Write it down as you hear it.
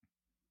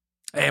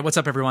Hey, what's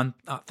up, everyone?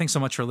 Thanks so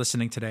much for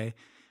listening today.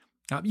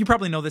 You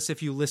probably know this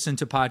if you listen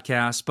to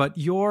podcasts, but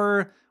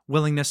your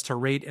willingness to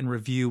rate and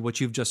review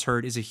what you've just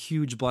heard is a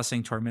huge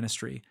blessing to our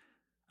ministry.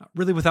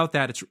 Really, without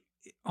that, it's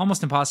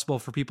almost impossible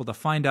for people to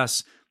find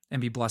us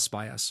and be blessed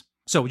by us.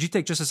 So would you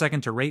take just a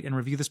second to rate and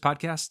review this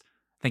podcast?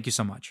 Thank you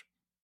so much.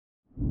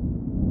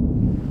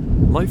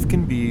 Life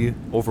can be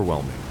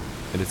overwhelming,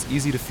 and it's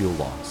easy to feel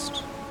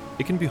lost.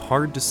 It can be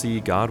hard to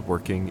see God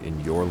working in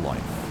your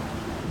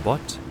life,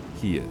 but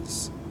He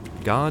is.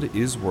 God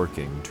is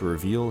working to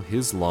reveal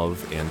His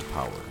love and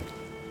power.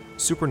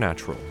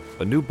 Supernatural,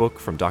 a new book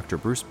from Dr.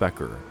 Bruce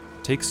Becker,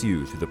 takes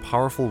you through the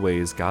powerful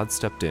ways God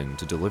stepped in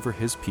to deliver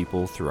His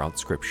people throughout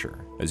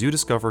Scripture. As you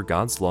discover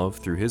God's love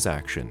through His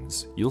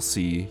actions, you'll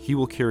see He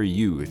will carry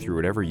you through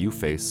whatever you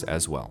face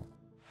as well.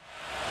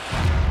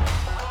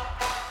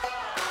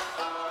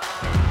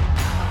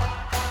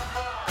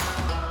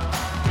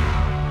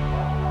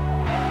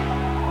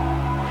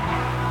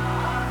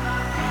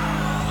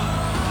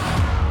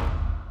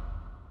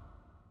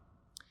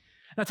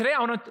 Now, today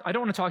I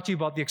don't want to talk to you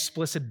about the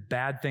explicit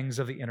bad things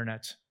of the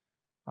internet.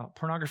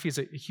 Pornography is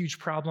a huge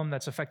problem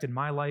that's affected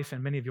my life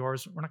and many of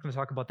yours. We're not going to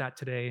talk about that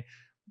today.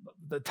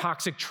 The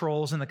toxic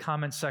trolls in the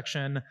comments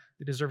section,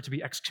 they deserve to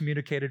be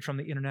excommunicated from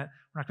the internet.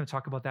 We're not going to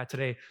talk about that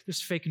today.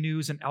 There's fake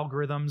news and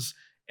algorithms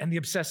and the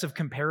obsessive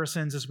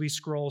comparisons as we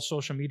scroll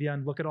social media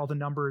and look at all the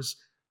numbers.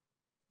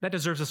 That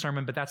deserves a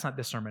sermon, but that's not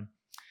this sermon.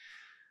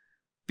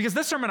 Because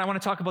this sermon, I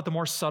want to talk about the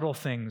more subtle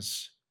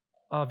things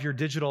of your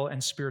digital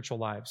and spiritual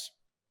lives.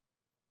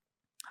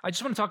 I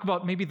just want to talk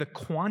about maybe the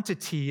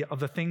quantity of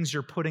the things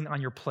you're putting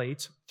on your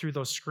plate through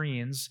those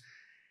screens,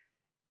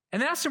 and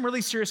then ask some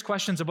really serious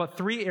questions about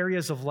three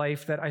areas of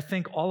life that I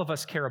think all of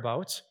us care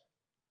about: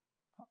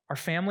 our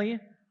family,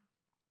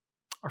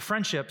 our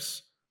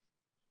friendships,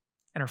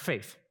 and our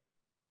faith.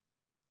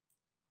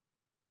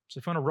 So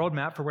if you want a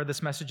roadmap for where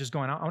this message is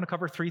going, I want to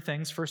cover three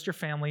things. First, your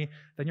family,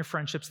 then your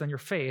friendships, then your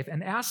faith,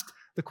 and ask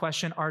the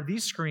question, are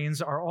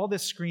all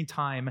this screen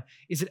time,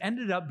 is it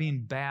ended up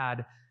being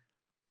bad?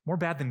 More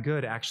bad than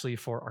good, actually,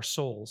 for our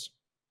souls.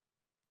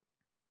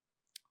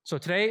 So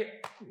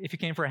today, if you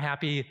came for a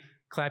happy,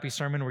 clappy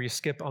sermon where you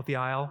skip out the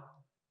aisle,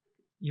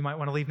 you might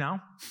want to leave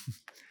now.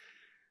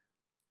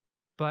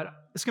 But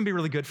it's going to be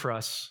really good for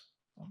us.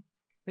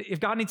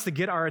 If God needs to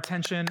get our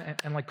attention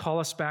and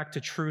call us back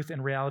to truth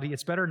and reality,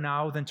 it's better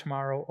now than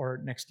tomorrow or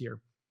next year.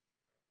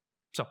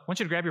 So I want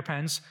you to grab your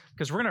pens,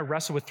 because we're going to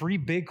wrestle with three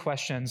big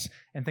questions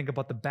and think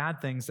about the bad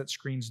things that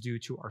screens do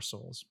to our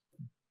souls.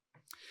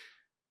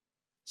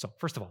 So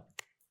first of all,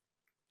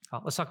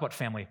 let's talk about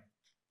family.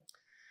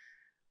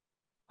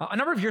 A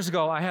number of years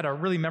ago, I had a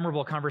really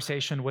memorable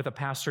conversation with a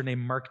pastor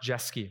named Mark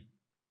Jeske.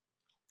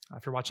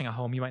 If you're watching at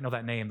home, you might know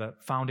that name, the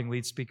founding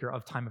lead speaker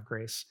of Time of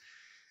Grace.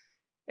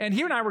 And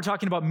he and I were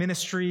talking about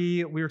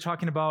ministry. We were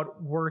talking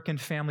about work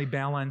and family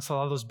balance, a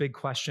lot of those big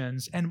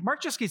questions. And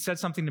Mark Jeske said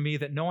something to me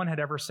that no one had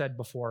ever said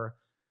before.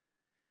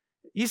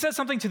 He said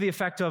something to the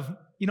effect of,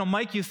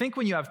 Mike, you think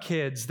when you have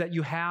kids that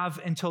you have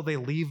until they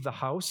leave the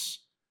house,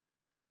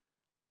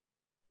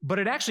 but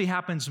it actually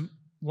happens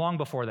long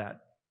before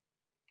that.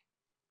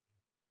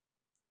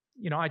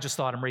 I just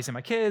thought I'm raising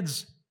my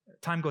kids,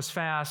 time goes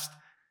fast,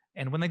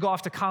 and when they go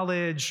off to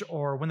college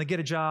or when they get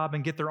a job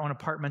and get their own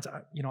apartment,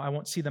 I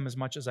won't see them as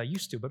much as I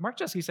used to. But Mark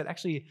Jeske said,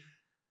 actually,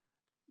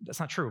 that's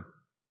not true.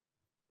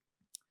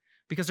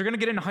 Because they're going to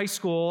get into high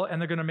school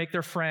and they're going to make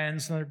their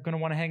friends, and they're going to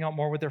want to hang out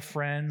more with their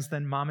friends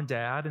than mom and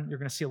dad, and you're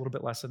going to see a little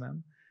bit less of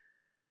them.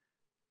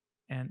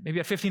 And maybe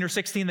at 15 or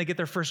 16, they get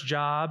their first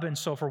job, and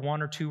so for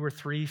 1 or 2 or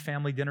 3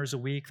 family dinners a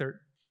week, they're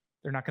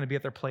not going to be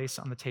at their place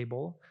on the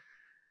table.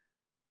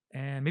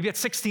 And maybe at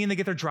 16, they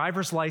get their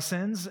driver's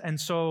license, and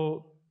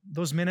so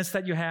those minutes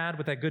that you had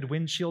with that good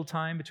windshield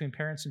time between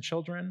parents and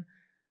children,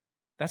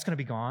 that's going to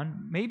be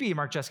gone. Maybe,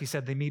 Mark Jeske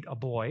said, they meet a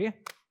boy,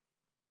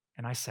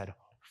 and I said,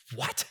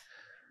 what?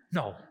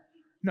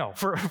 No,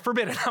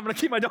 forbid it. I'm going to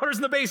keep my daughters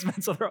in the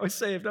basement so they're always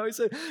safe. I always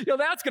say,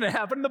 that's going to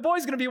happen. The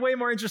boy's going to be way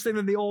more interesting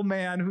than the old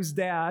man who's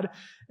dad.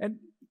 And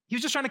he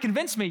was just trying to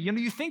convince me,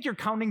 you think you're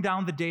counting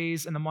down the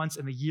days and the months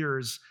and the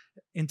years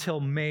until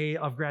May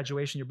of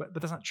graduation, but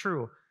that's not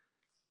true.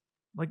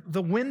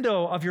 The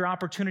window of your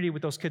opportunity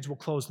with those kids will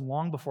close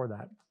long before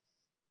that.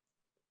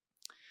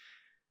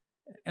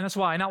 And that's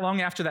why, not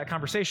long after that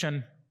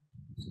conversation,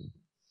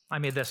 I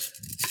made this.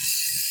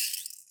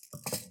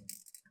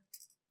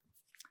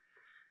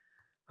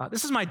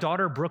 This is my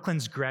daughter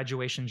Brooklyn's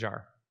graduation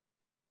jar.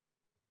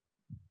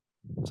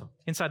 So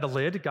inside the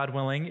lid, God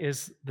willing,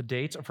 is the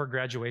date of her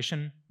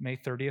graduation, May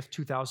 30th,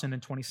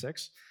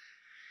 2026.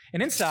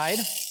 And inside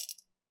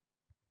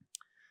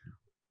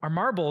are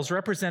marbles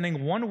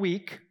representing 1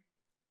 week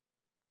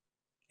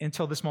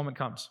until this moment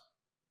comes.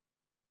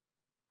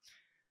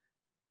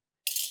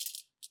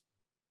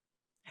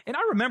 And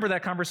I remember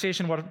that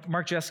conversation with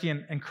Mark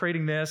Jeske and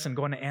creating this and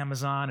going to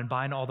Amazon and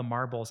buying all the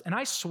marbles. And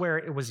I swear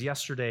it was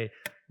yesterday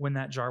when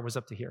that jar was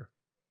up to here.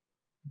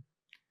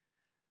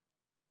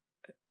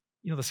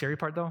 You know the scary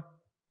part, though?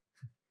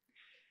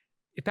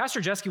 If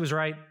Pastor Jeske was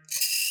right,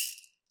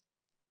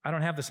 I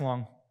don't have this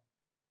long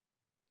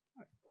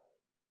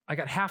I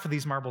got half of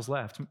these marbles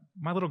left.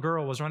 My little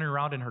girl was running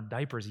around in her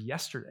diapers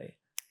yesterday.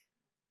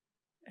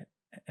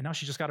 And now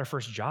she just got her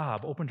first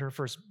job, opened her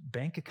first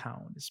bank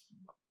account, is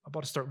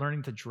about to start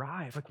learning to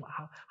drive. Like,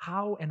 wow,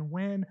 how and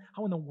when,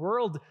 how in the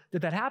world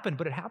did that happen?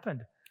 But it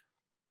happened.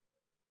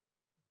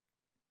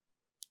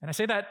 And I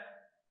say that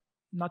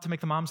not to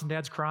make the moms and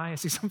dads cry. I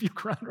see some of you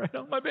crying right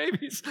now, my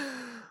babies.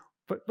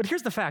 But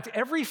here's the fact.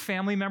 Every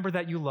family member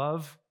that you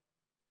love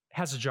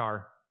has a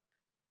jar.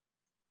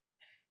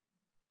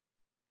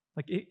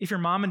 Like if your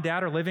mom and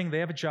dad are living, they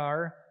have a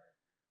jar.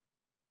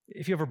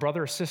 If you have a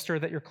brother or sister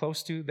that you're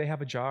close to, they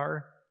have a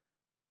jar.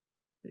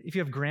 If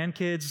you have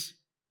grandkids,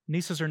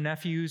 nieces or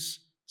nephews,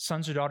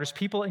 sons or daughters,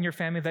 people in your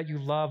family that you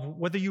love,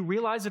 whether you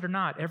realize it or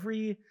not,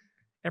 every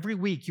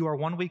week you are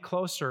 1 week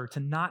closer to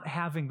not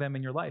having them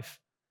in your life.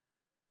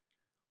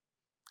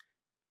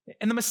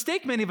 And the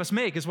mistake many of us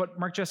make is what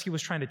Mark Jeske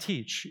was trying to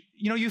teach.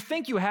 You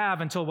think you have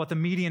until the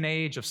median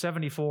age of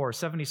 74,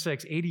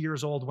 76, 80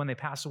 years old when they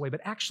pass away, but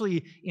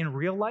actually in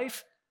real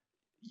life,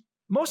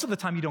 most of the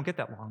time you don't get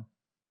that long.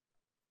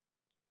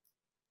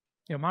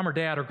 Mom or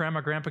dad or grandma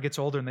or grandpa gets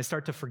older and they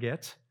start to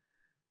forget,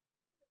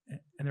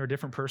 and they're a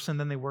different person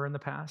than they were in the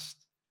past.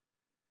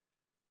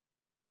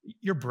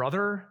 Your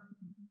brother,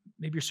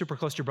 maybe you're super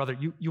close to your brother.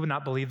 You would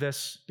not believe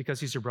this because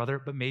he's your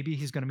brother, but maybe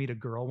he's going to meet a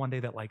girl one day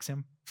that likes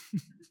him.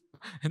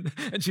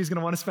 and she's going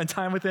to want to spend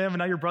time with him. And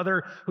now your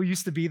brother, who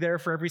used to be there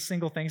for every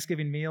single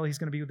Thanksgiving meal, he's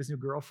going to be with his new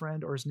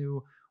girlfriend or his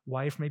new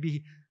wife.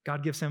 Maybe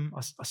God gives him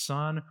a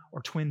son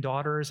or twin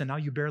daughters, and now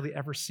you barely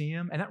ever see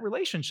him. And that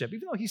relationship,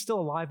 even though he's still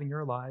alive and you're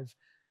alive,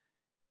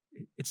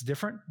 it's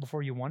different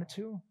before you want it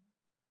to.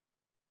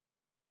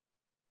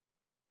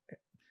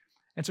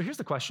 And so here's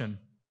the question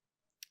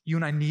you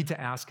and I need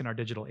to ask in our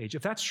digital age.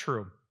 If that's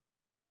true,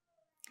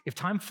 if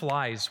time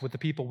flies with the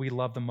people we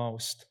love the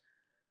most,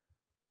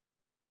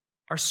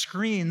 are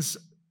screens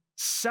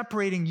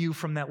separating you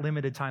from that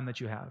limited time that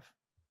you have?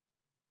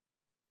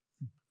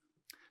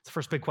 It's the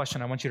first big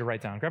question I want you to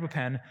write down. Grab a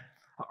pen.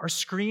 Are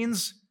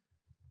screens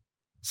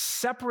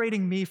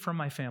separating me from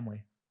my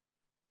family?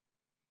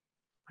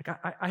 Like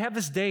I have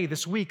this day,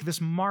 this week, this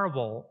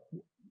marvel.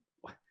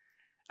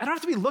 I don't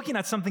have to be looking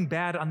at something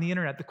bad on the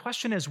internet. The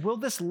question is, will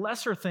this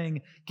lesser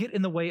thing get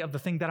in the way of the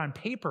thing that on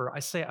paper I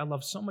say I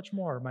love so much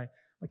more? My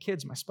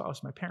kids, my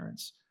spouse, my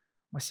parents,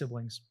 my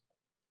siblings.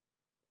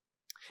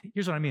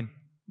 Here's what I mean.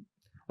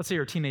 Let's say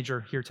you're a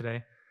teenager here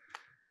today.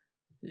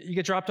 You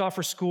get dropped off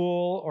for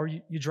school, or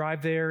you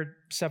drive there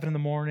 7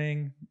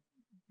 a.m.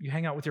 You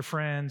hang out with your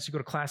friends. You go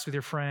to class with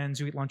your friends.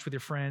 You eat lunch with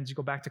your friends. You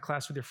go back to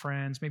class with your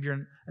friends. Maybe you're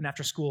in an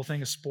after-school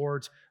thing, a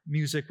sport,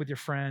 music with your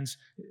friends.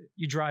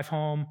 You drive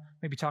home,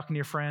 maybe talking to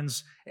your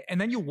friends.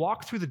 And then you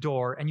walk through the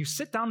door and you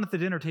sit down at the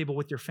dinner table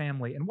with your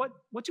family. And what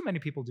do many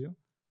people do?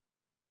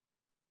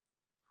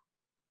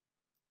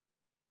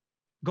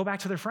 Go back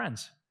to their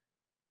friends.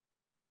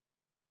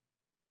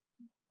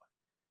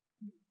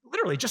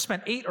 Literally just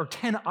spent 8 or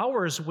 10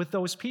 hours with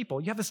those people.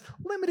 You have this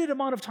limited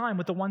amount of time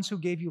with the ones who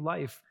gave you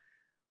life.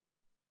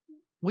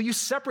 Will you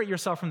separate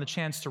yourself from the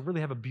chance to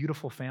really have a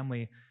beautiful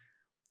family,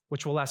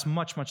 which will last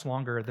much, much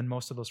longer than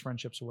most of those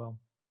friendships will?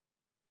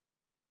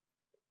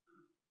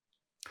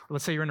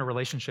 Let's say you're in a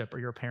relationship or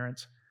you're a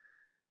parent,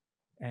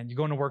 and you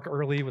go into work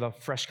early with a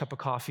fresh cup of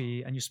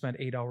coffee, and you spend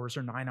 8 hours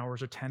or 9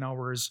 hours or 10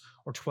 hours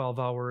or 12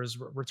 hours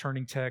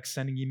returning texts,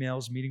 sending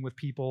emails, meeting with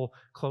people,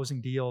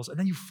 closing deals, and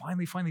then you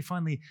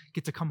finally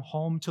get to come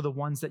home to the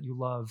ones that you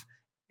love.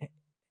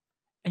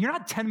 And you're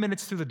not 10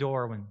 minutes through the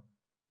door when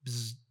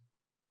bzz,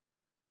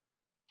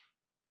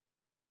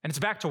 and it's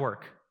back to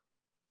work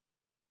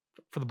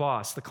for the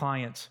boss, the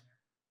client,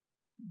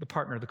 the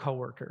partner, the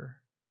coworker.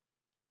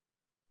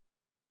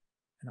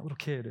 And that little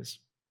kid is,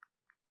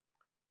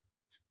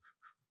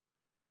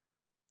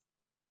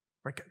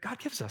 right? God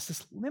gives us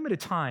this limited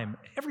time.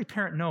 Every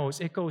parent knows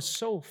it goes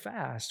so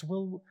fast.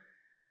 Will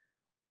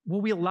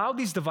we allow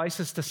these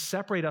devices to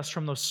separate us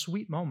from those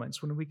sweet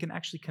moments when we can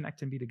actually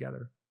connect and be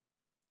together?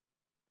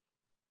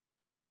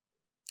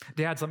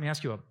 Dads, let me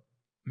ask you a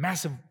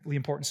massively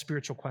important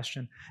spiritual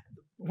question.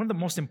 One of the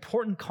most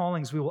important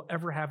callings we will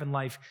ever have in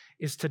life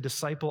is to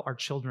disciple our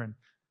children.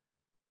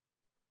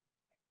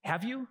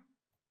 Have you?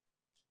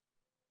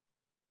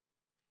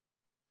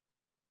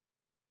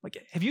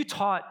 Have you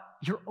taught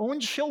your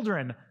own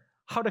children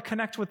how to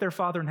connect with their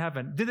Father in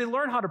heaven? Did they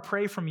learn how to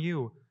pray from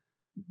you?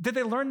 Did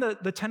they learn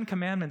the 10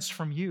 Commandments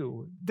from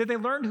you? Did they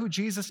learn who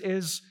Jesus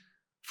is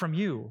from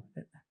you?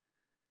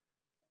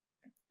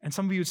 And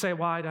some of you would say,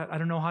 well, I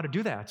don't know how to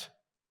do that.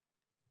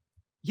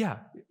 Yeah,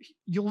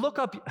 you'll look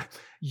up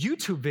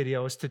YouTube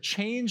videos to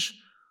change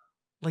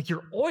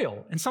your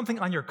oil and something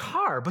on your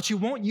car, but you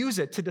won't use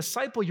it to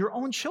disciple your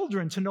own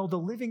children to know the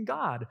living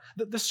God.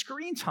 The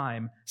screen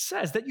time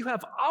says that you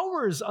have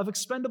hours of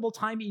expendable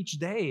time each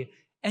day,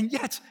 and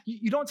yet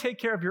you don't take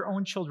care of your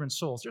own children's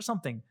souls. There's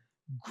something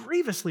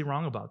grievously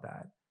wrong about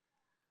that.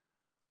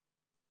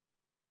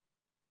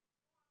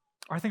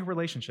 Or I think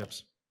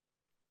relationships.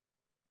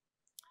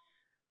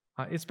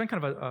 It's been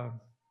kind of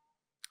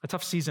a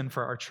tough season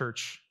for our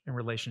church in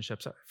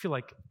relationships. I feel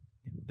like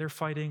they're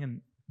fighting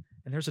and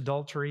and there's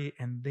adultery,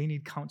 and they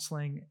need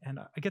counseling. And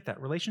I get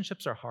that.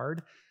 Relationships are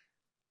hard,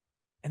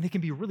 and they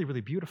can be really,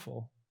 really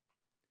beautiful.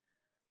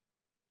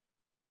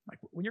 Like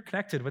when you're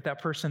connected with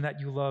that person that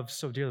you love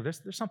so dearly,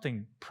 there's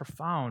something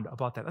profound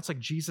about that. That's like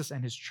Jesus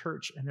and his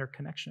church and their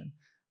connection.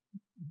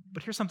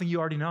 But here's something you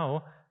already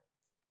know.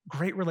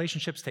 Great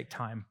relationships take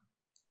time.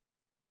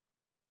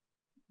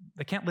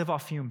 They can't live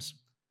off fumes.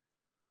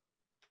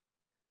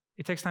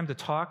 It takes time to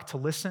talk, to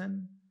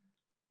listen,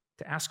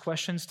 to ask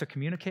questions, to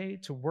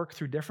communicate, to work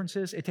through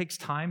differences. It takes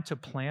time to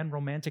plan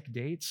romantic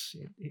dates.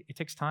 It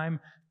takes time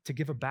to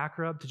give a back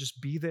rub, to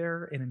just be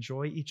there and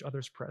enjoy each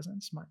other's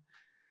presence.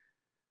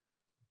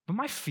 But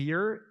my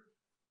fear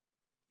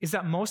is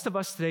that most of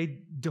us today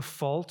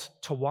default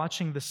to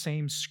watching the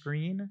same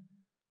screen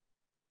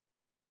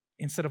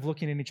instead of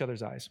looking in each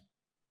other's eyes.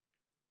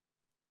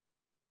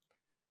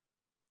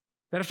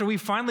 That after we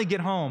finally get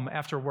home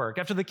after work,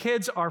 after the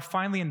kids are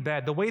finally in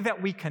bed, the way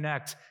that we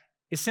connect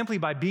is simply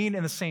by being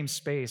in the same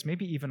space,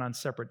 maybe even on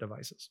separate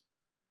devices.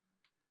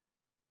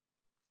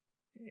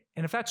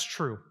 And if that's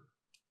true,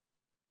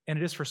 and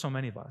it is for so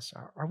many of us,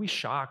 are we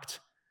shocked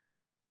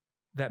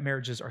that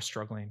marriages are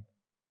struggling?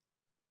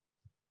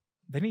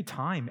 They need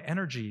time,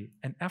 energy,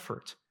 and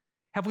effort.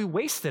 Have we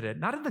wasted it?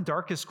 Not in the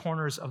darkest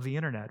corners of the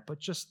internet, but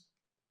just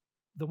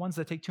the ones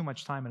that take too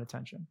much time and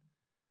attention.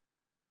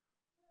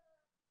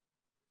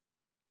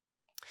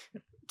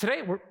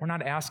 Today, we're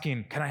not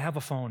asking, can I have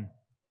a phone?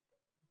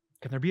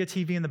 Can there be a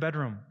TV in the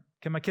bedroom?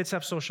 Can my kids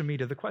have social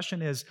media? The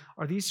question is,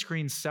 are these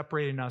screens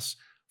separating us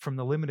from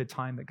the limited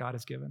time that God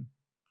has given?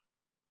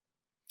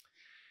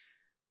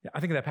 I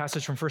think of that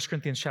passage from 1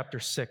 Corinthians chapter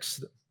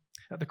 6.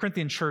 The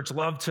Corinthian church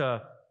loved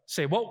to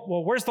say, well,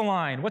 where's the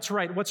line? What's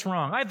right? What's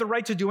wrong? I have the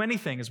right to do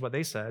anything, is what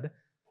they said.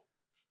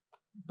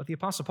 But the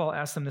Apostle Paul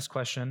asked them this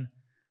question,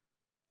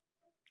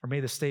 or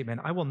made this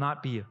statement, I will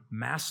not be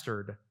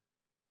mastered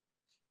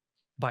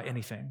by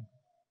anything.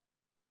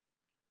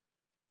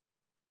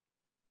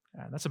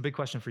 That's a big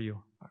question for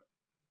you.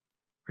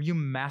 Are you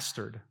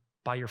mastered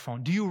by your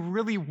phone? Do you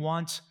really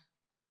want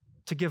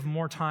to give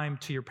more time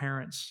to your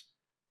parents,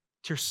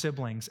 to your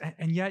siblings,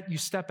 and yet you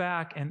step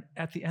back and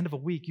at the end of a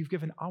week, you've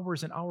given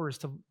hours and hours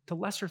to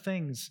lesser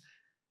things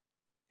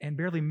and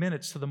barely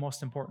minutes to the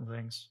most important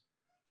things?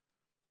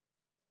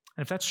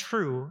 And if that's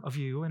true of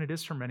you, and it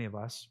is for many of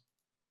us,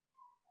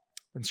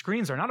 then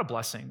screens are not a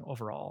blessing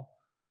overall,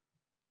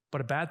 but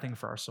a bad thing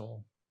for our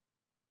soul.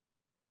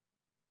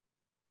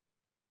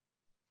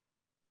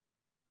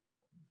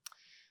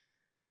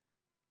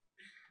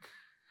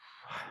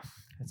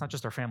 It's not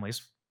just our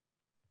families.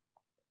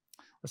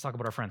 Let's talk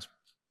about our friends.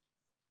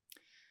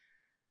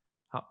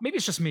 Maybe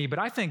it's just me, but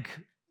I think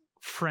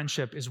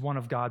friendship is one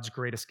of God's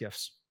greatest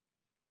gifts.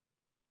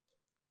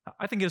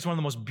 I think it is one of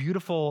the most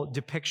beautiful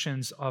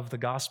depictions of the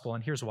gospel,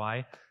 and here's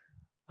why.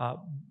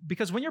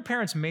 Because when your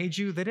parents made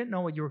you, they didn't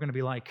know what you were going to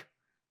be like.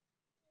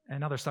 And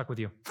now they're stuck with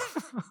you.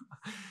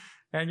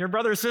 And your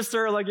brother or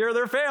sister, like you're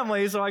their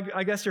family, so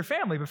I guess you're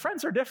family. But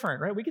friends are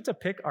different, right? We get to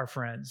pick our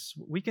friends.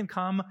 We can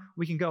come,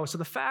 we can go. So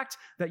the fact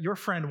that your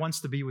friend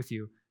wants to be with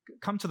you,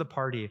 come to the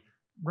party,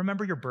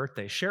 remember your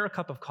birthday, share a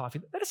cup of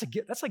coffee, that is a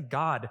gift. That's like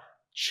God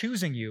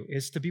choosing you,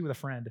 is to be with a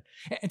friend.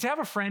 And to have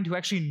a friend who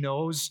actually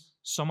knows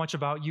so much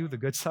about you, the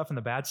good stuff and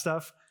the bad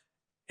stuff,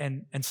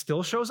 and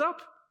still shows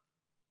up,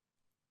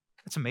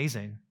 that's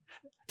amazing.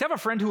 To have a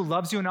friend who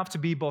loves you enough to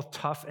be both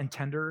tough and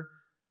tender,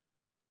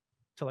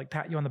 to like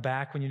pat you on the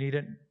back when you need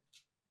it,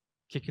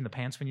 kick you in the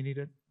pants when you need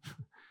it.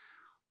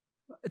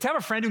 To have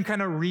a friend who can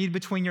kind of read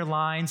between your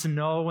lines and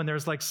know when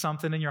there's like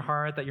something in your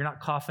heart that you're not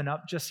coughing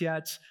up just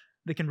yet.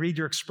 They can read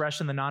your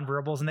expression, the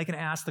nonverbals, and they can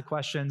ask the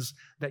questions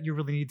that you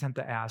really need them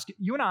to ask.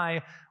 You and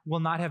I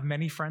will not have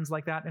many friends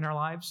like that in our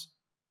lives.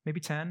 Maybe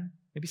 10,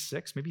 maybe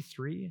 6, maybe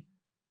 3,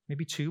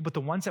 maybe 2. But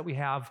the ones that we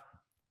have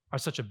are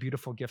such a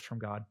beautiful gift from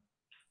God.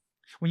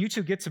 When you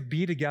two get to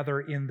be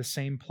together in the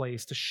same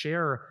place, to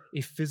share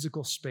a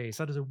physical space,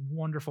 that is a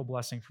wonderful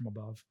blessing from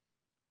above.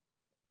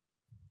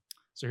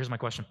 So here's my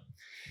question.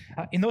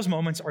 In those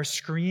moments, are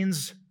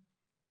screens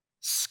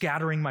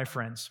scattering my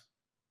friends?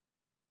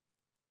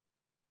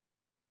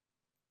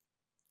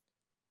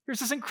 Here's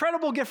this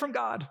incredible gift from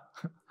God,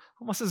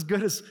 almost as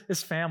good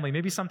as family,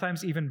 maybe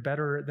sometimes even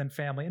better than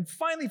family. And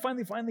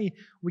finally,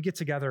 we get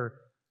together.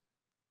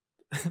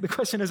 The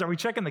question is, are we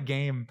checking the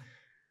game?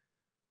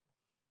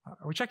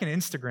 Are we checking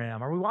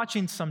Instagram? Are we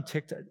watching some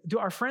TikTok? Do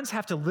our friends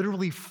have to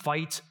literally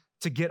fight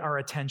to get our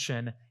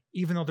attention,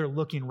 even though they're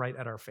looking right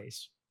at our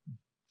face?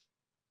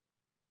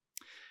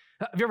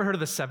 Have you ever heard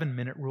of the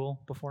 7-minute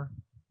rule before?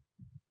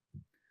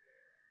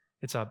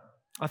 It's a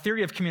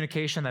theory of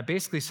communication that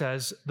basically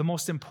says the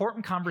most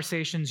important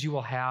conversations you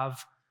will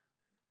have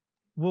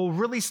will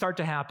really start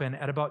to happen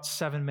at about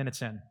 7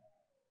 minutes in.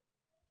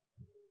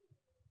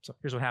 So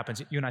here's what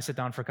happens. You and I sit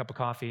down for a cup of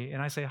coffee,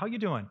 and I say, how you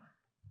doing?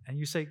 And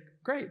you say,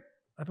 great.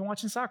 I've been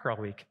watching soccer all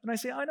week. And I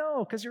say, I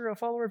know, because you're a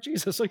follower of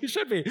Jesus, so you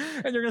should be.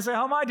 And you're going to say,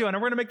 how am I doing? And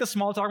we're going to make the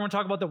small talk. We're going to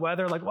talk about the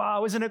weather. Like,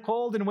 wow, isn't it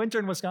cold in winter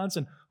in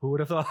Wisconsin? Who would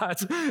have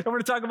thought? And we're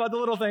going to talk about the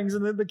little things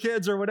and the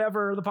kids or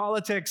whatever, or the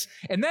politics.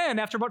 And then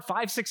after about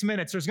 5-6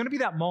 minutes, there's going to be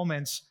that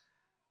moment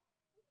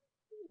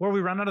where we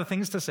run out of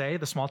things to say.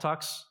 The small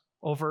talk's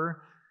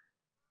over.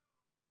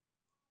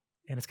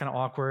 And it's kind of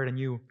awkward.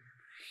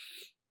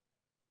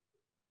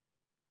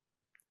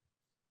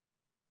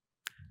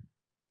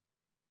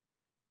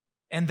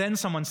 And then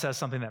someone says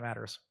something that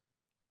matters.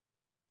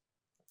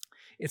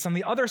 It's on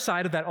the other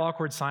side of that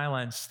awkward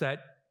silence that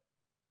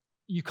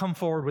you come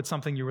forward with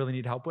something you really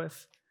need help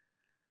with.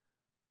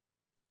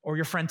 Or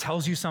your friend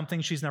tells you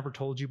something she's never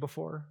told you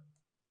before.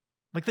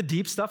 Like the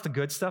deep stuff, the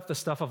good stuff, the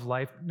stuff of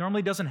life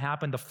normally doesn't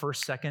happen the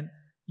first second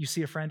you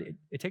see a friend.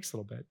 It takes a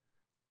little bit.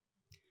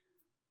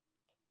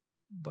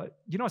 But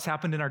you know what's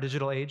happened in our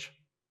digital age?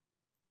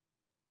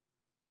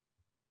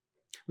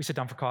 We sit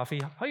down for coffee.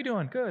 How you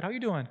doing? Good. How you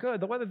doing? Good.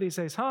 The weather these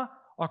days, huh?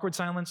 Awkward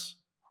silence.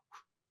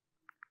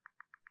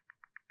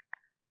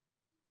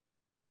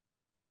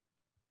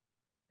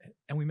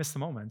 And we miss the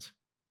moment.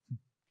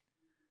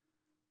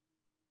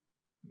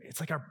 It's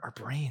like our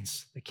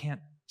brains, they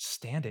can't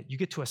stand it. You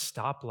get to a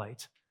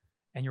stoplight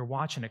and you're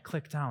watching it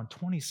click down.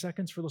 20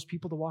 seconds for those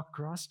people to walk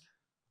across.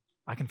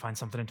 I can find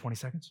something in 20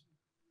 seconds.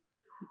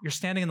 You're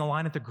standing in the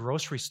line at the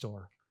grocery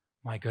store.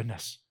 My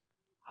goodness,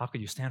 how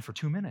could you stand for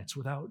 2 minutes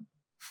without?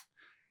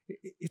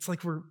 It's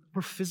like we're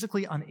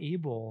physically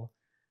unable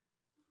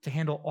to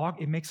handle all.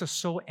 It makes us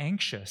so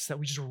anxious that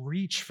we just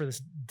reach for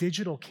this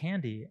digital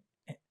candy.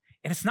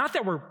 And it's not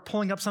that we're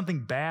pulling up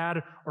something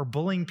bad or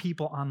bullying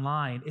people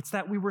online. It's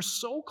that we were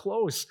so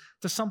close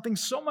to something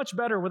so much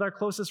better with our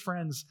closest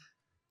friends,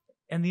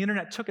 and the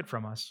internet took it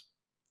from us.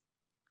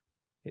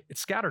 It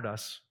scattered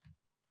us.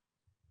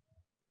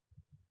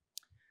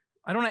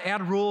 I don't want to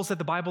add rules that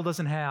the Bible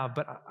doesn't have,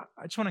 but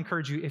I just want to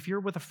encourage you, if you're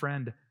with a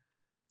friend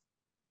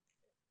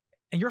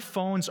and your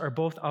phones are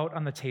both out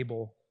on the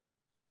table,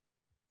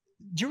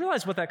 do you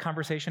realize what that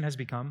conversation has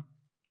become?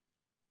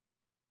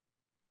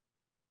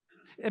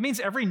 It means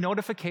every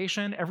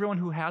notification, everyone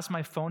who has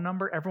my phone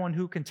number, everyone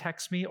who can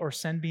text me or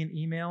send me an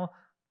email,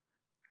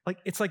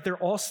 it's like they're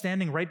all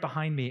standing right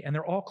behind me and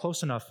they're all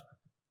close enough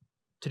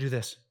to do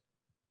this.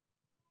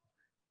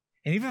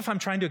 And even if I'm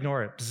trying to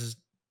ignore it, bzz,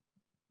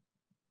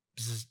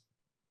 bzz,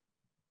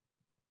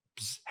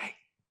 bzz, hey,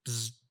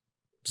 bzz,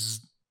 bzz.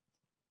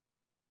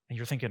 And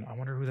you're thinking, I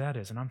wonder who that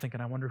is. And I'm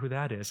thinking, I wonder who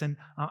that is. And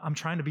I'm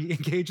trying to be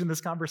engaged in this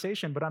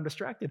conversation, but I'm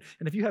distracted.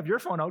 And if you have your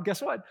phone out, guess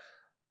what?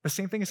 The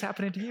same thing is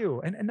happening to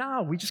you. And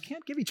now we just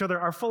can't give each other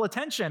our full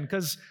attention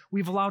because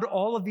we've allowed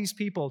all of these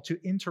people to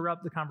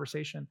interrupt the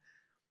conversation.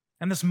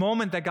 And this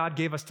moment that God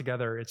gave us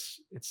together,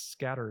 it's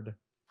scattered.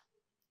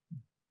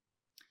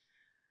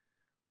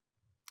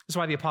 This is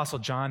why the Apostle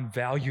John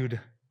valued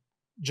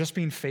just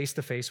being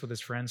face-to-face with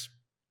his friends.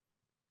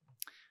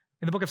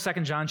 In the book of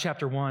 2 John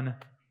chapter 1,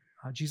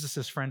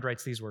 Jesus' friend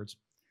writes these words.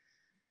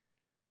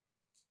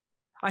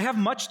 I have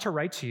much to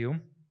write to you,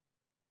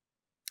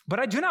 but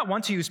I do not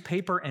want to use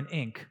paper and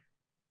ink,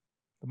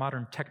 the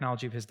modern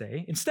technology of his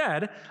day.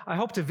 Instead, I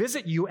hope to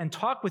visit you and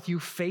talk with you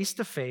face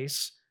to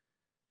face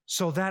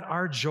so that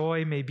our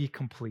joy may be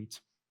complete.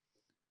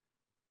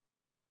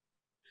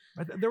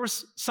 There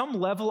was some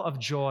level of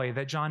joy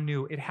that John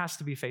knew it has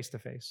to be face to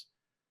face.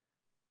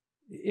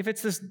 If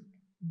it's this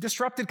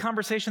disrupted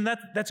conversation,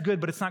 that's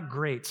good, but it's not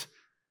great.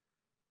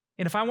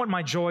 And if I want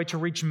my joy to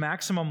reach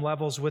maximum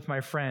levels with my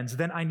friends,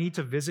 then I need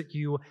to visit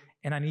you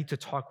and I need to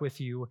talk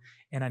with you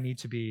and I need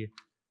to be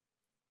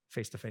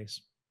face to face.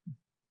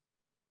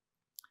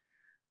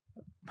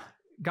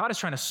 God is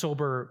trying to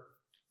sober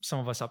some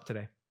of us up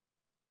today.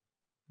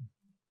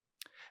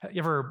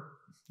 You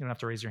don't have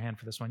to raise your hand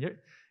for this one. You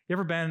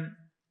ever been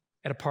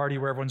at a party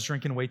where everyone's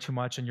drinking way too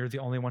much and you're the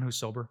only one who's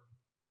sober?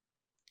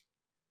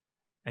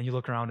 And you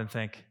look around and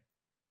think,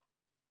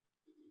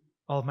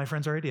 all of my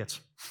friends are idiots.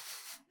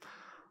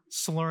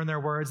 Slurring their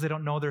words. They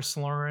don't know they're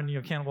slurring.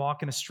 You can't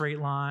walk in a straight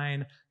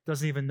line.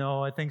 Doesn't even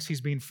know. I think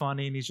he's being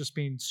funny and he's just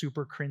being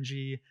super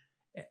cringy.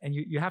 And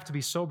you have to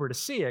be sober to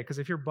see it because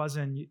if you're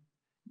buzzing, you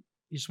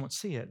just won't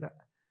see it. Have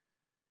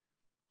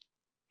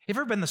you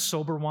ever been the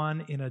sober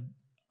one in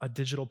a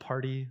digital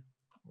party?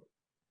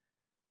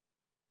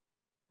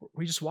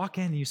 Where you just walk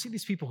in and you see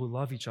these people who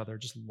love each other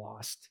just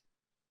lost.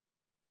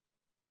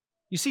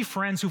 You see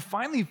friends who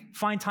finally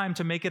find time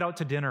to make it out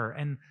to dinner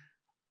and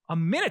a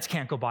minute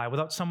can't go by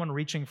without someone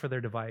reaching for their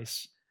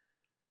device.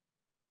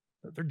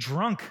 They're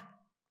drunk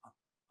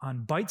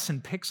on bytes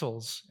and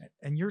pixels,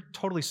 and you're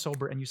totally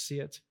sober and you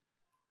see it.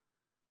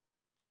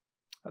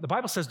 The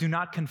Bible says, do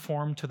not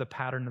conform to the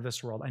pattern of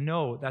this world. I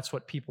know that's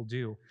what people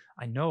do.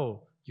 I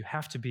know you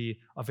have to be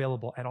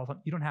available at all times.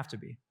 You don't have to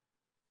be.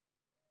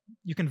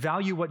 You can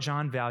value what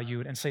John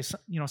valued and say,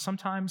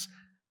 sometimes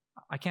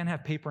I can't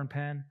have paper and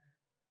pen.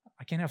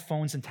 I can't have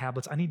phones and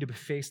tablets. I need to be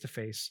face to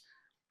face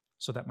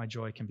so that my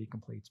joy can be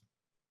complete.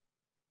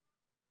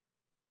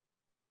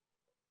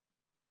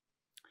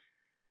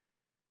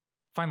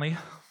 Finally,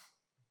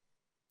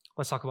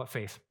 let's talk about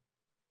faith.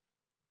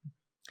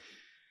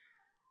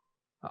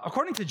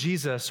 According to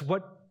Jesus,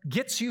 what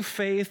gets you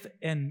faith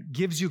and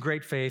gives you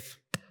great faith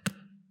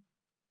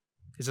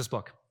is this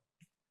book.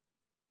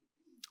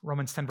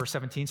 Romans 10, verse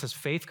 17 says,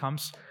 faith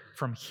comes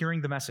from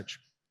hearing the message.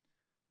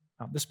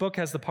 This book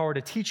has the power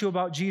to teach you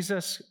about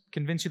Jesus,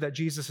 convince you that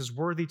Jesus is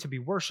worthy to be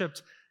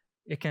worshiped.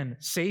 It can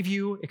save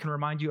you. It can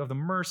remind you of the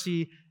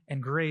mercy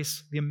and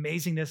grace, the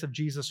amazingness of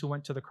Jesus who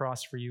went to the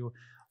cross for you.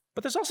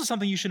 But there's also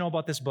something you should know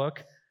about this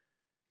book,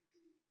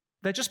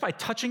 that just by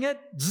touching it,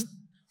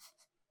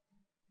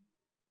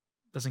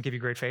 doesn't give you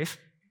great faith.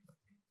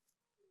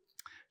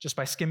 Just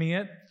by skimming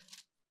it,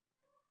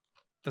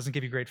 doesn't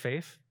give you great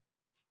faith.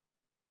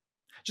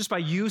 Just by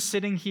you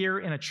sitting here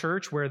in a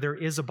church where there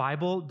is a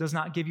Bible does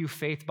not give you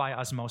faith by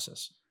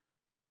osmosis.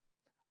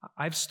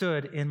 I've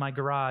stood in my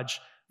garage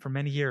for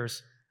many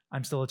years.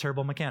 I'm still a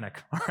terrible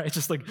mechanic, all right?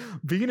 Just like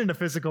being in a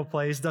physical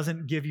place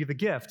doesn't give you the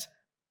gift.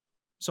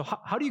 So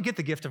how do you get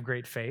the gift of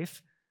great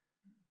faith?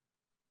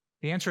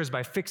 The answer is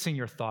by fixing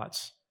your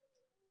thoughts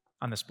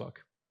on this book.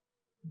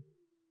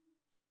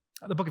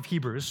 The book of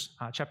Hebrews,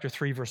 chapter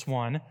 3, verse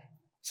 1,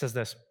 says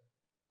this: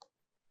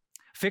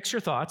 fix your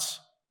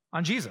thoughts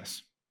on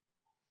Jesus.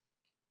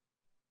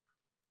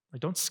 Like,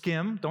 don't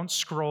skim, don't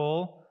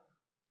scroll,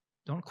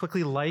 don't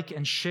quickly like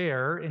and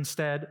share.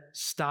 Instead,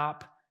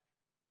 stop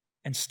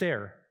and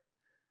stare.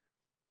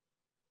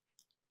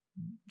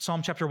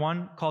 Psalm chapter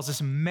 1 calls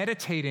this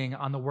meditating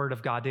on the word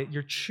of God.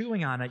 You're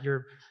chewing on it,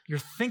 you're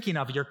thinking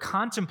of it, you're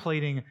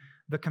contemplating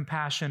the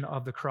compassion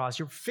of the cross.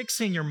 You're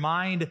fixing your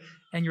mind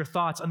and your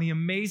thoughts on the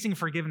amazing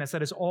forgiveness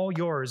that is all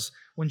yours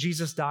when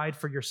Jesus died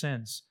for your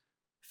sins.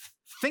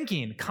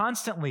 Thinking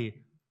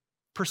constantly,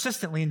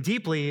 persistently, and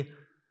deeply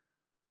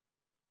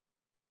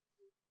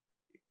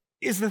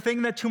is the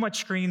thing that too much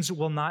screens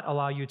will not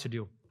allow you to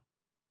do.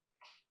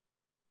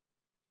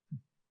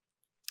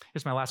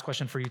 Here's my last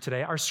question for you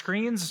today. Are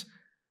screens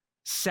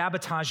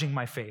sabotaging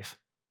my faith?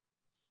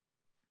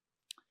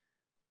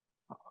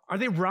 Are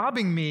they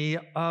robbing me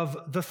of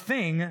the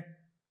thing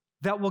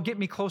that will get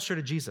me closer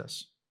to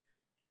Jesus?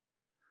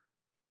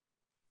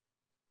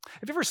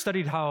 Have you ever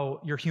studied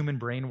how your human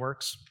brain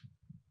works?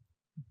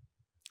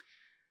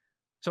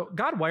 So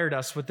God wired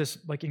us with this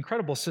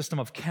incredible system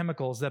of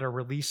chemicals that are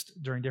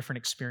released during different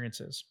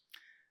experiences.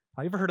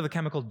 Have you ever heard of the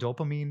chemical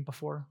dopamine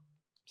before?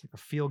 It's like a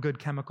feel-good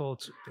chemical.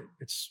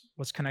 It's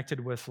what's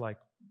connected with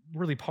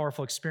really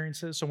powerful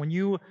experiences. So when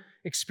you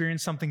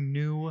experience something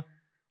new,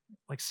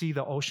 like see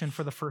the ocean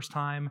for the first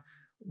time,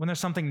 when there's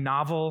something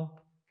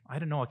novel, I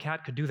didn't know a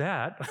cat could do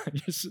that. You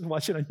just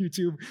watch it on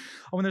YouTube.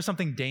 Or when there's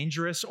something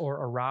dangerous or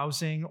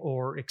arousing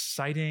or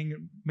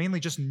exciting,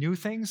 mainly just new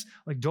things,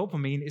 like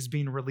dopamine is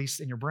being released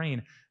in your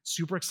brain.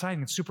 Super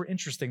exciting, it's super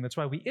interesting. That's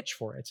why we itch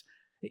for it.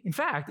 In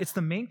fact, it's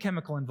the main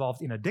chemical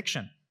involved in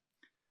addiction.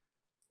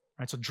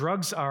 Right? So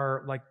drugs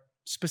are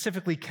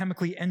specifically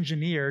chemically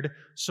engineered,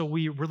 so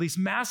we release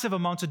massive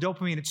amounts of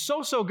dopamine. It's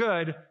so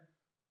good.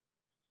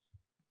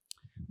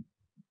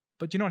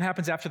 But you know what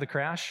happens after the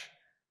crash?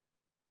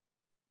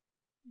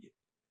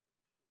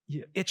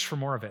 You itch for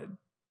more of it.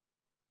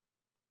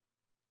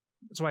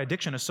 That's why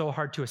addiction is so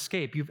hard to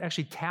escape. You've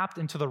actually tapped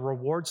into the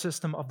reward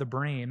system of the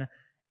brain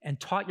and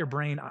taught your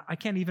brain, I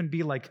can't even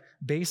be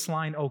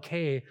baseline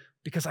okay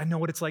because I know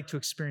what it's like to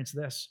experience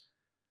this.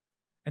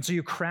 And so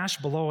you crash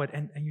below it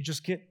and you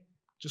just get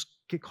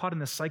caught in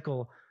this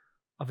cycle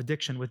of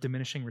addiction with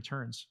diminishing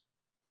returns.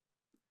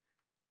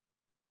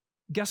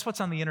 Guess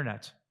what's on the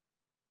internet?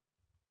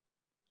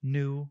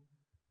 New,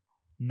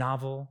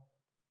 novel,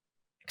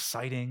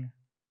 exciting,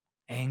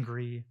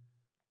 angry,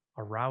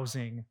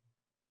 arousing,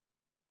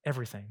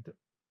 everything. It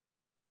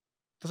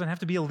doesn't have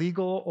to be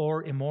illegal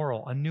or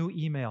immoral. A new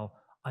email,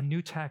 a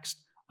new text,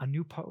 a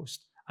new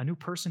post, a new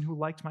person who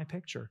liked my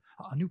picture,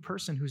 a new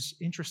person who's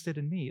interested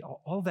in me.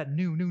 All that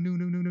new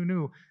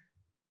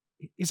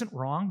isn't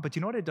wrong, but do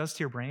you know what it does to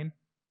your brain?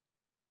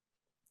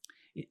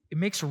 It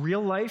makes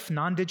real life,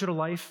 non-digital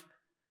life,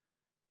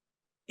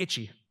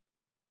 itchy.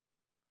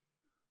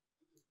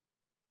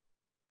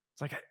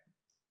 It's like,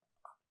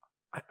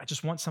 I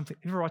just want something.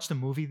 You ever watched a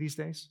movie these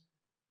days?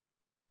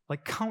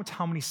 Count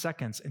how many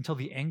seconds until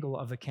the angle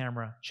of the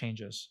camera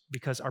changes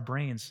because our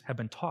brains have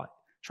been taught.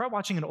 Try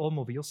watching an old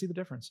movie. You'll see the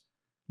difference.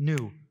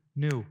 New.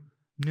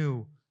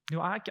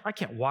 I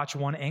can't watch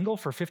one angle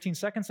for 15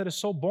 seconds. That is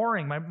so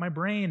boring. My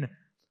brain.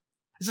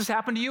 Does this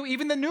happen to you?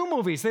 Even the new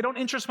movies, they don't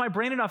interest my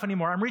brain enough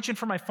anymore. I'm reaching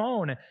for my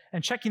phone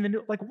and checking the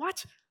new.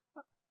 What?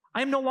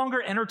 I am no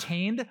longer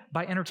entertained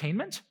by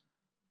entertainment?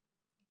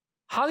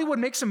 Hollywood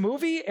makes a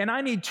movie and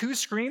I need 2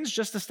 screens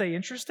just to stay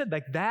interested?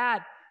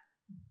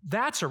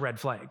 That's a red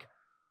flag.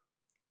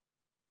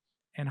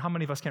 And how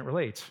many of us can't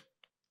relate?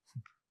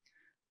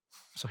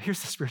 So here's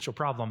the spiritual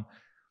problem.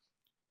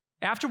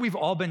 After we've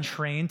all been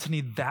trained to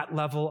need that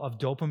level of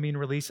dopamine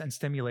release and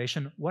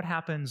stimulation, what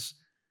happens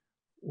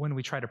when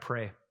we try to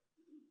pray?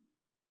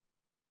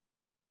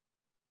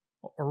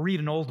 Or read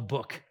an old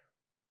book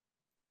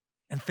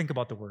and think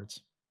about the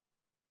words?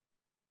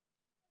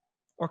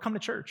 Or come to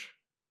church?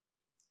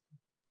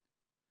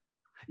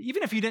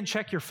 Even if you didn't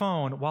check your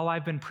phone while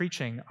I've been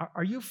preaching,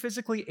 are you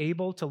physically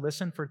able to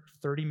listen for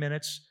 30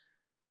 minutes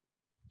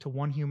to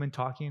one human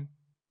talking?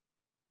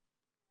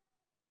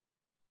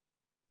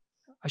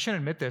 I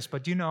shouldn't admit this,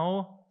 but do you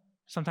know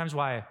sometimes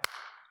why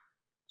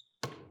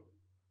I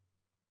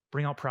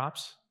bring out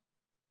props?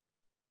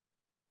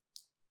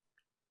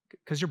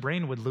 Because your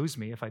brain would lose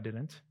me if I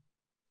didn't.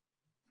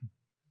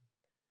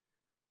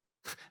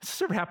 Does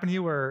this ever happen to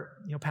you where,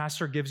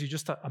 pastor gives you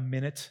just a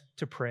minute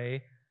to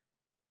pray,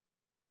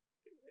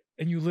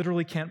 and you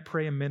literally can't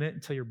pray a minute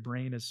until your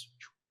brain is...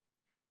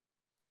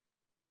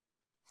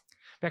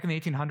 Back in the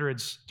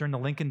 1800s, during the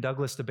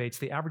Lincoln-Douglas debates,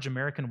 the average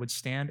American would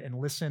stand and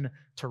listen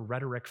to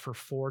rhetoric for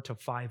 4 to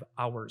 5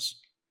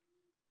 hours.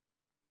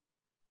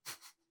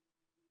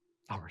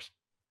 Hours.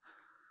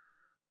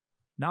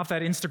 Now, if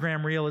that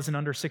Instagram reel isn't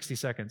under 60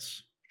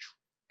 seconds,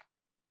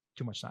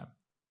 too much time.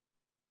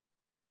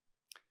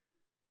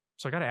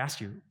 So I got to ask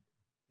you,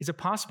 is it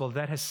possible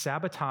that has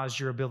sabotaged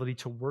your ability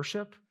to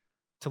worship,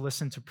 to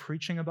listen to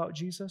preaching about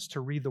Jesus, to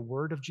read the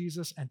word of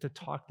Jesus, and to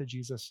talk to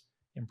Jesus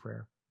in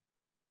prayer?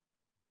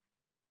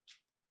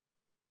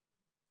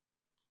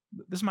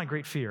 This is my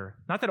great fear.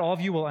 Not that all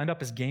of you will end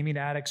up as gaming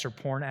addicts or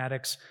porn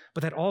addicts,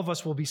 but that all of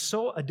us will be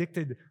so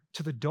addicted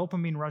to the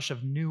dopamine rush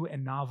of new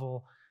and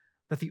novel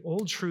that the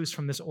old truths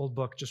from this old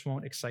book just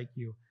won't excite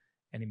you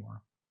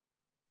anymore.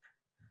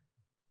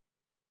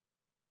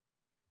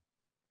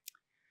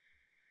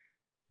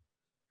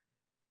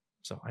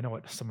 So I know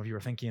what some of you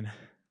are thinking.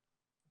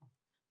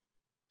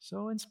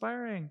 So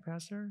inspiring,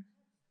 Pastor.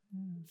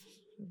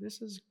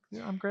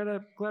 I'm glad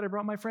I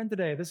brought my friend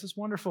today. This is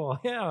wonderful.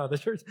 Yeah, the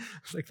church.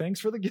 It's like, thanks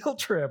for the guilt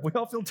trip. We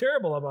all feel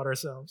terrible about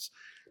ourselves.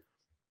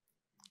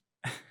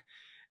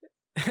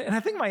 And I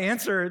think my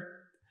answer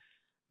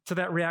to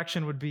that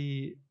reaction would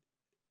be,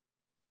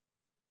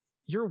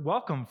 you're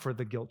welcome for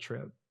the guilt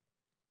trip.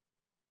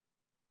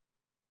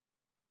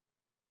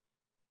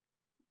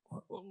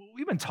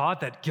 We've been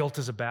taught that guilt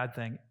is a bad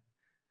thing.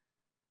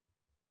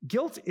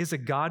 Guilt is a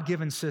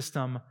God-given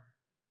system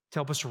to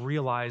help us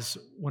realize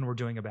when we're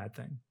doing a bad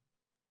thing.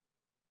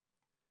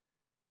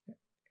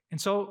 And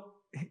so,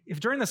 if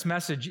during this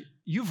message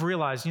you've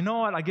realized, you know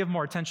what, I give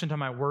more attention to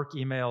my work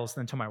emails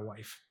than to my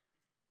wife.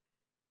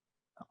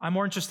 I'm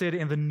more interested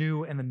in the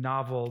new and the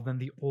novel than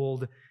the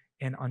old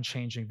and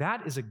unchanging.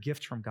 That is a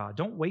gift from God.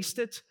 Don't waste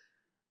it.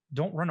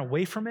 Don't run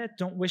away from it.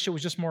 Don't wish it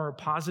was just more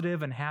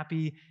positive and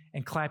happy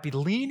and clappy.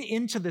 Lean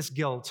into this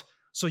guilt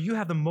so you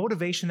have the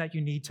motivation that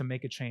you need to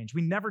make a change.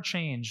 We never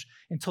change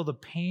until the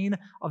pain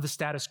of the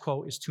status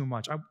quo is too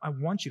much. I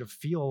want you to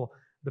feel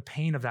the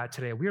pain of that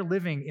today. We are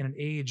living in an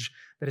age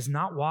that is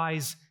not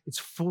wise, it's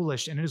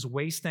foolish, and it is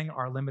wasting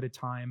our limited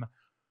time.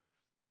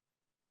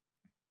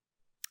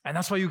 And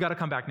that's why you got to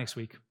come back next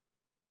week.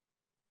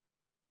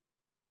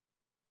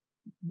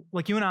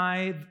 Like you and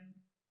I,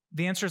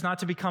 the answer is not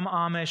to become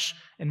Amish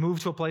and move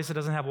to a place that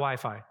doesn't have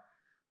Wi-Fi.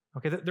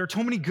 Okay, there are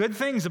too many good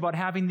things about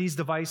having these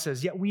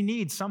devices, yet we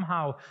need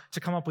somehow to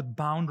come up with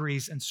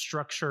boundaries and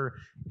structure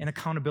and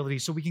accountability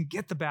so we can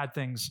get the bad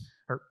things,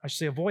 or I should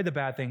say avoid the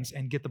bad things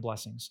and get the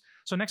blessings.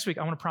 So next week,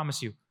 I want to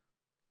promise you,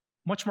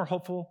 much more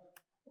hopeful,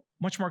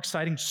 much more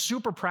exciting,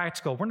 super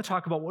practical. We're going to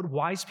talk about what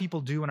wise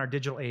people do in our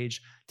digital age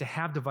to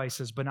have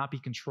devices but not be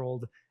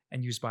controlled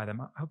and used by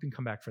them. I hope you can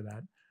come back for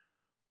that.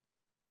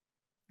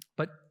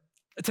 But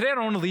today I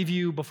don't want to leave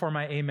you before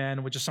my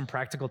amen with just some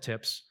practical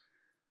tips.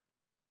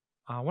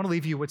 I want to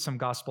leave you with some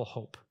gospel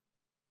hope.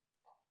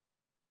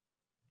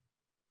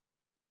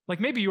 Like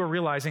maybe you are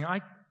realizing,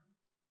 I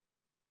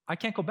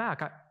can't go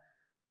back.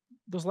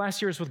 Those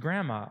last years with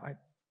Grandma,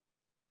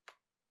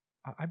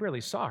 I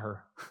barely saw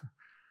her.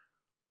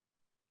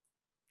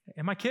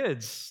 And my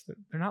kids,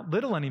 they're not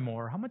little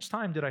anymore. How much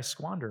time did I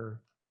squander?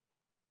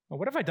 Well,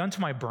 what have I done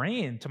to my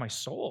brain, to my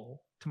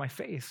soul, to my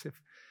faith?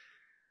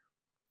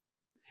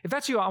 If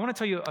that's you, I want to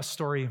tell you a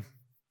story,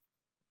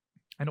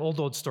 an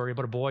old story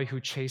about a boy who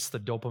chased the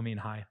dopamine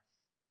high.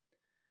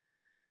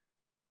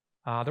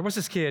 There was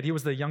this kid, he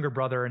was the younger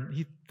brother, and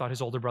he thought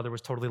his older brother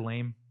was totally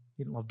lame.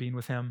 He didn't love being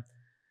with him.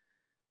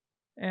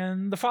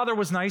 And the father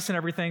was nice and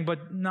everything,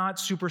 but not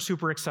super,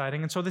 super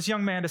exciting. And so this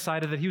young man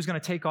decided that he was going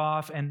to take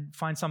off and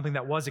find something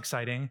that was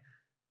exciting,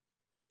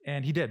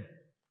 and he did.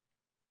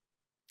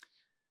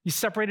 He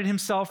separated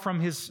himself from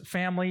his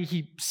family.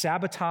 He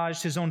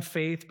sabotaged his own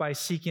faith by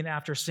seeking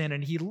after sin,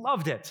 and he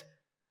loved it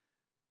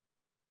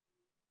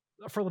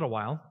for a little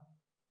while.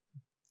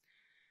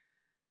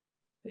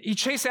 He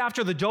chased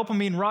after the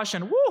dopamine rush,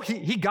 and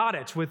he got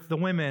it with the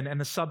women and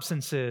the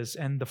substances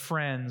and the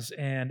friends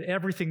and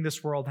everything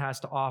this world has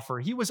to offer.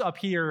 He was up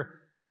here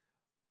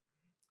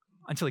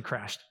until he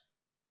crashed.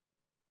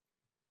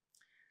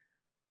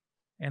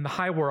 And the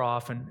high wore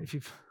off, and if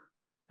you've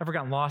ever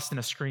gotten lost in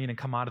a screen and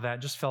come out of that,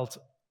 just felt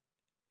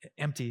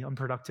empty,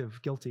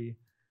 unproductive, guilty.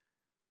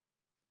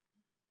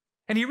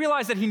 And he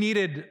realized that he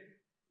needed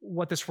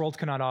what this world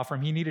could not offer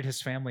him. He needed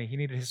his family. He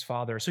needed his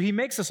father. So he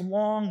makes this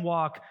long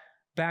walk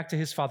back to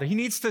his father. He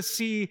needs to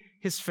see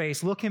his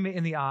face, look him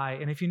in the eye.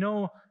 And if you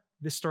know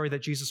this story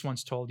that Jesus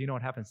once told, you know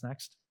what happens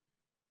next.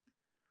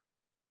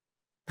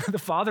 The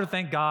father,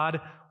 thank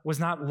God, was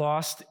not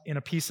lost in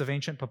a piece of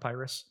ancient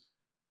papyrus.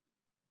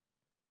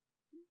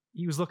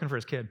 He was looking for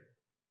his kid.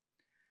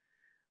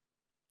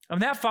 When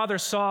that father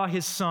saw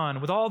his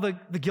son with all the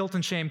guilt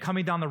and shame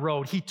coming down the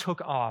road, he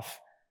took off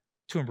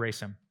to embrace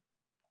him.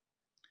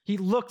 He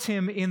looked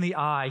him in the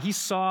eye. He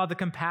saw the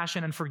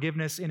compassion and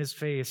forgiveness in his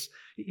face.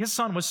 His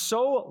son was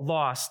so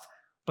lost,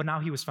 but now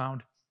he was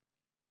found.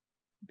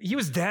 He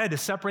was dead,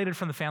 separated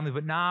from the family,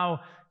 but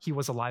now he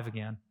was alive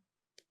again.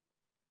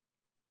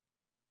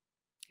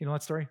 You know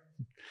that story?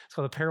 It's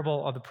called the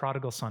parable of the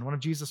prodigal son, one of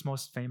Jesus'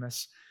 most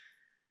famous.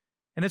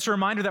 And it's a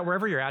reminder that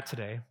wherever you're at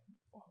today,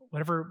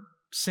 whatever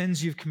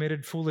sins you've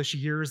committed, foolish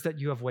years that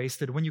you have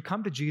wasted, when you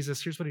come to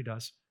Jesus, here's what he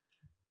does.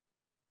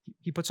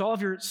 He puts all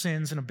of your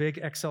sins in a big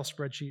Excel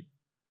spreadsheet.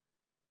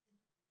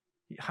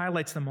 He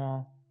highlights them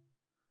all.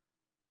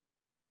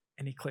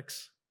 And he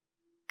clicks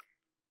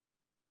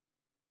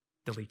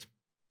delete.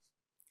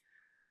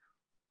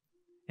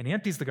 And he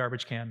empties the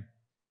garbage can.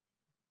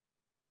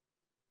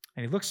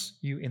 And he looks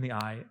you in the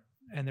eye,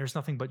 and there's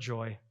nothing but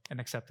joy and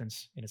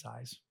acceptance in his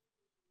eyes.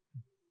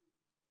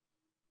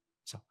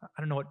 So I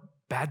don't know what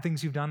bad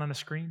things you've done on a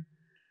screen.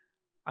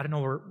 I don't know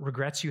what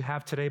regrets you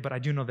have today, but I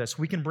do know this.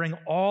 We can bring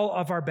all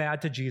of our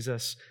bad to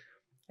Jesus,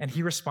 and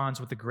he responds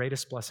with the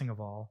greatest blessing of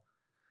all,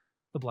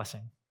 the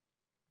blessing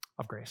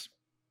of grace.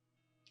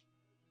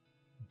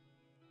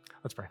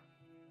 Let's pray.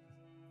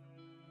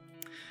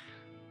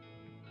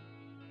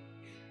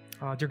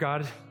 Dear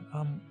God,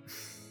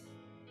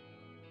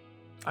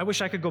 I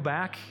wish I could go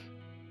back.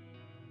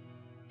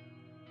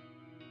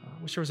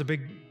 I wish there was a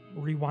big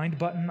rewind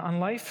button on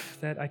life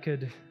that I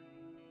could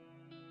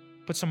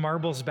put some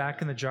marbles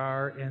back in the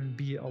jar and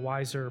be a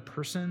wiser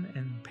person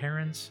and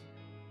parent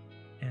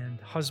and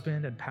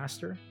husband and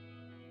pastor.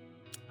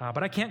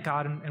 But I can't,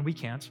 God, and we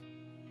can't.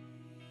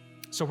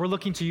 So we're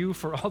looking to you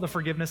for all the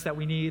forgiveness that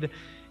we need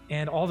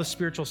and all the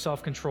spiritual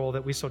self-control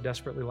that we so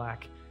desperately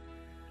lack.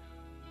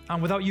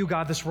 Without you,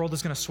 God, this world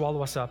is going to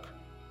swallow us up.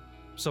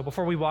 So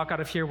before we walk out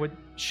of here with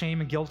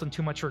shame and guilt and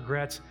too much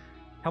regret,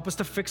 help us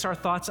to fix our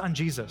thoughts on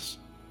Jesus,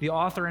 the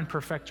author and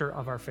perfecter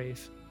of our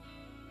faith.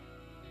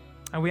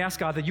 And we ask,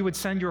 God, that you would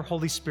send your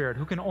Holy Spirit,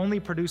 who can only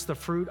produce the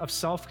fruit of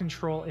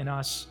self-control in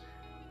us,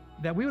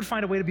 that we would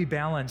find a way to be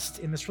balanced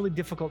in this really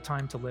difficult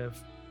time to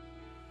live.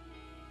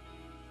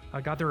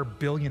 God, there are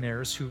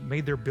billionaires who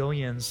made their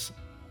billions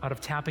out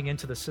of tapping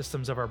into the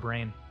systems of our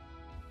brain.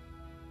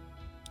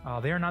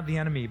 They are not the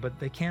enemy, but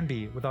they can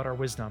be without our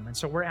wisdom. And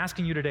so we're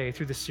asking you today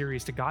through this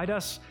series to guide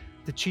us,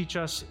 to teach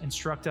us,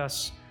 instruct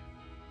us,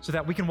 so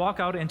that we can walk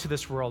out into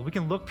this world. We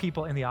can look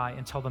people in the eye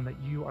and tell them that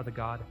you are the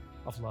God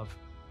of love.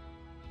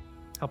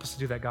 Help us to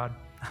do that, God.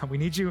 We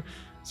need you,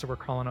 so we're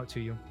calling out to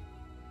you.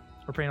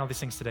 We're praying all these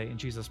things today in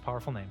Jesus'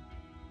 powerful name.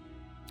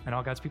 And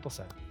all God's people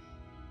said,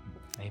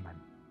 amen.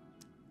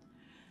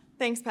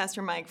 Thanks,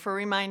 Pastor Mike, for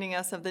reminding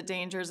us of the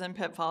dangers and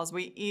pitfalls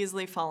we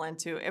easily fall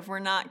into if we're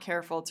not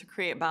careful to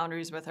create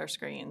boundaries with our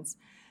screens.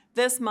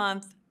 This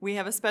month, we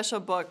have a special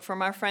book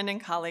from our friend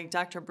and colleague,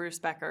 Dr. Bruce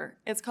Becker.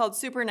 It's called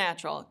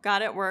Supernatural,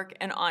 God at Work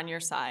and On Your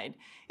Side.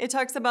 It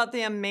talks about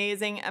the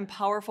amazing and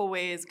powerful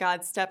ways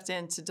God stepped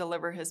in to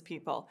deliver his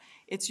people.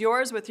 It's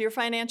yours with your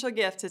financial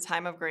gift to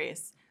Time of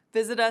Grace.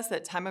 Visit us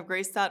at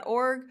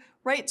timeofgrace.org,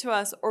 write to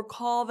us, or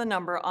call the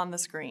number on the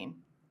screen.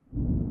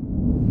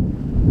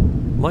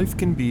 Life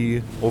can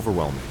be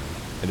overwhelming,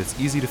 and it's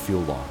easy to feel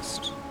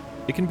lost.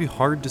 It can be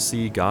hard to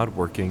see God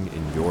working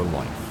in your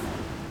life,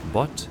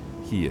 but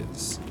he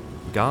is.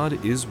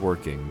 God is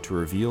working to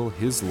reveal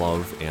his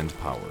love and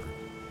power.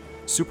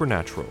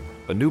 Supernatural,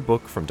 a new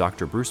book from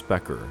Dr. Bruce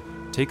Becker,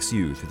 takes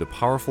you through the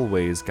powerful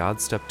ways God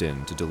stepped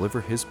in to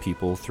deliver his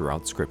people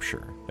throughout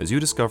Scripture. As you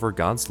discover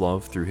God's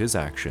love through his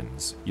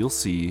actions, you'll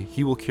see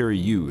he will carry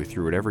you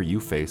through whatever you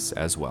face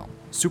as well.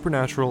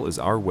 Supernatural is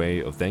our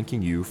way of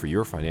thanking you for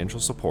your financial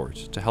support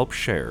to help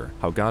share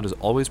how God is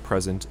always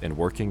present and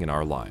working in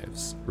our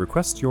lives.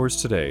 Request yours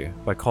today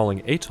by calling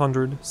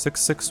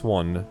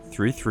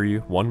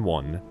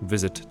 800-661-3311,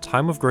 visit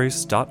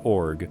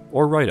timeofgrace.org,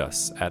 or write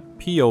us at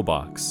P.O.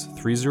 Box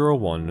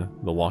 301,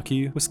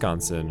 Milwaukee,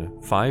 Wisconsin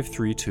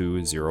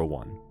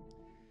 53201.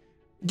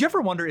 Do you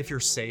ever wonder if you're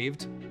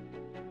saved?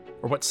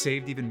 Or what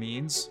saved even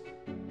means?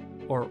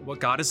 Or what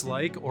God is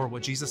like? Or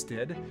what Jesus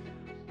did?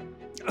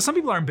 Some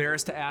people are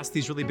embarrassed to ask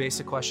these really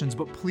basic questions,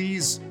 but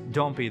please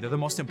don't be. They're the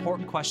most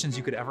important questions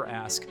you could ever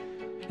ask.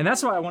 And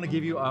that's why I want to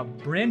give you a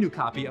brand new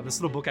copy of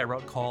this little book I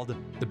wrote called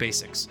The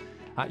Basics.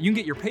 You can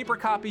get your paper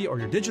copy or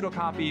your digital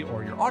copy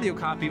or your audio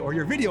copy or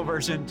your video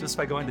version just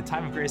by going to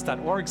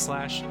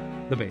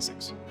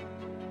timeofgrace.org/thebasics.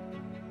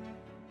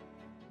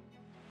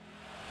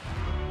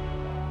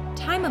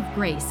 Time of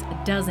Grace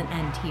doesn't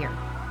end here.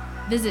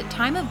 Visit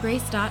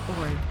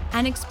timeofgrace.org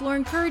and explore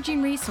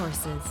encouraging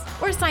resources,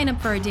 or sign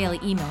up for our daily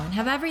email and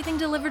have everything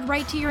delivered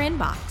right to your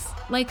inbox,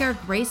 like our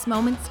Grace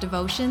Moments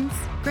devotions,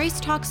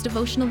 Grace Talks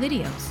devotional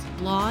videos,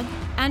 blog,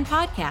 and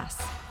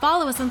podcasts.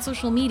 Follow us on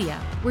social media,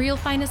 where you'll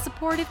find a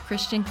supportive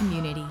Christian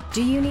community.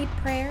 Do you need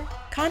prayer?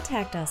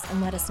 Contact us and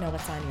let us know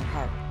what's on your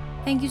heart.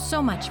 Thank you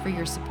so much for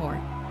your support.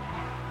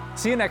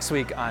 See you next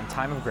week on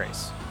Time of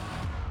Grace.